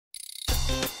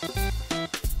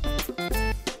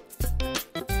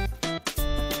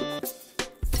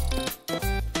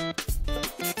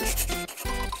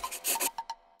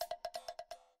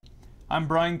I'm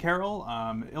Brian Carroll,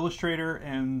 illustrator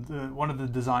and one of the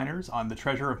designers on The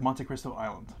Treasure of Monte Cristo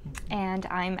Island. And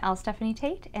I'm L. Stephanie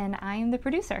Tait, and I'm the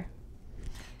producer.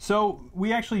 So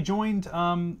we actually joined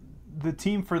the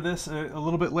team for this a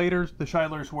little bit later. The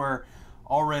Scheidlers were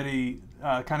already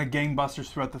kind of gangbusters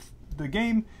throughout the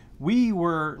game. We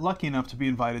were lucky enough to be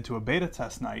invited to a beta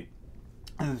test night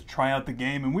and to try out the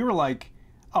game, and we were like,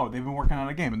 oh, they've been working on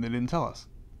a game and they didn't tell us.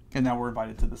 And now we're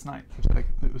invited to this night, which I think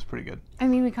it was pretty good. I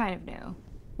mean, we kind of knew.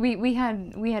 We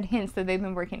had hints that they've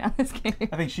been working on this game.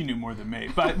 I think she knew more than me,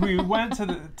 but we went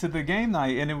to the game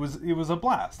night, and it was a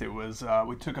blast. It was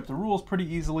we took up the rules pretty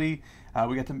easily.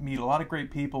 We got to meet a lot of great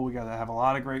people. We got to have a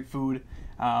lot of great food.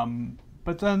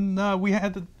 But then we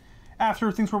had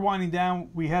after things were winding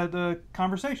down, we had a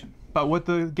conversation about what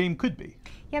the game could be.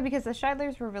 Yeah, because the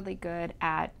Scheidlers were really good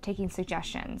at taking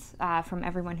suggestions from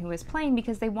everyone who was playing,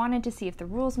 because they wanted to see if the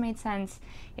rules made sense,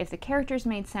 if the characters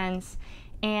made sense.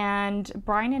 And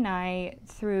Brian and I,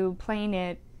 through playing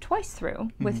it twice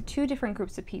through with two different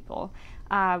groups of people,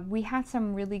 we had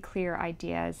some really clear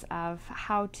ideas of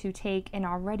how to take an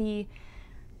already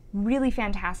really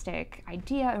fantastic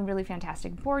idea and really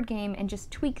fantastic board game and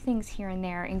just tweak things here and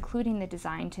there, including the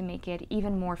design, to make it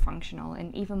even more functional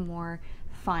and even more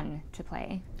fun to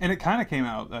play. And it kind of came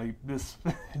out, this,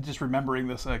 just remembering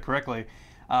this correctly,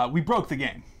 we broke the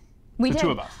game. We did.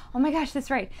 Two of us. Oh my gosh, that's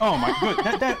right. Oh my good.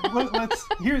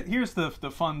 Here's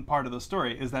the fun part of the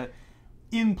story is that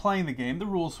in playing the game, the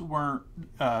rules weren't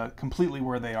completely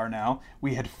where they are now.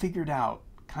 We had figured out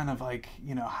kind of like,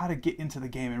 how to get into the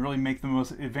game and really make the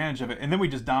most advantage of it. And then we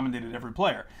just dominated every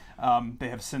player. They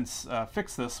have since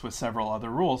fixed this with several other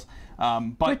rules.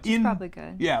 Which is probably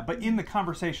good. Yeah, but in the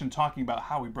conversation talking about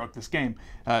how we broke this game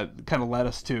kind of led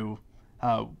us to,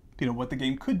 what the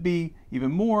game could be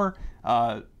even more.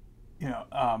 Megan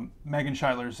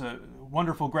Scheidler's a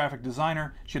wonderful graphic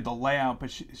designer. She had the layout,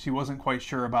 but she wasn't quite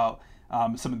sure about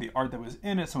some of the art that was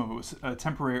in it. Some of it was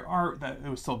temporary art that it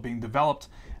was still being developed.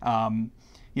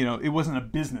 It wasn't a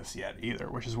business yet either,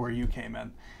 which is where you came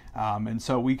in. And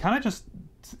so we kind of just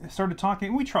started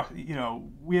talking. We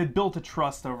had built a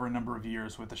trust over a number of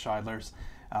years with the Scheidlers,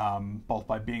 both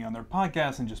by being on their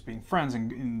podcast and just being friends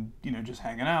and just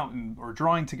hanging out or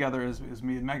drawing together as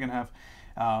me and Megan have.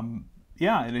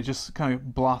 And it just kind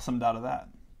of blossomed out of that.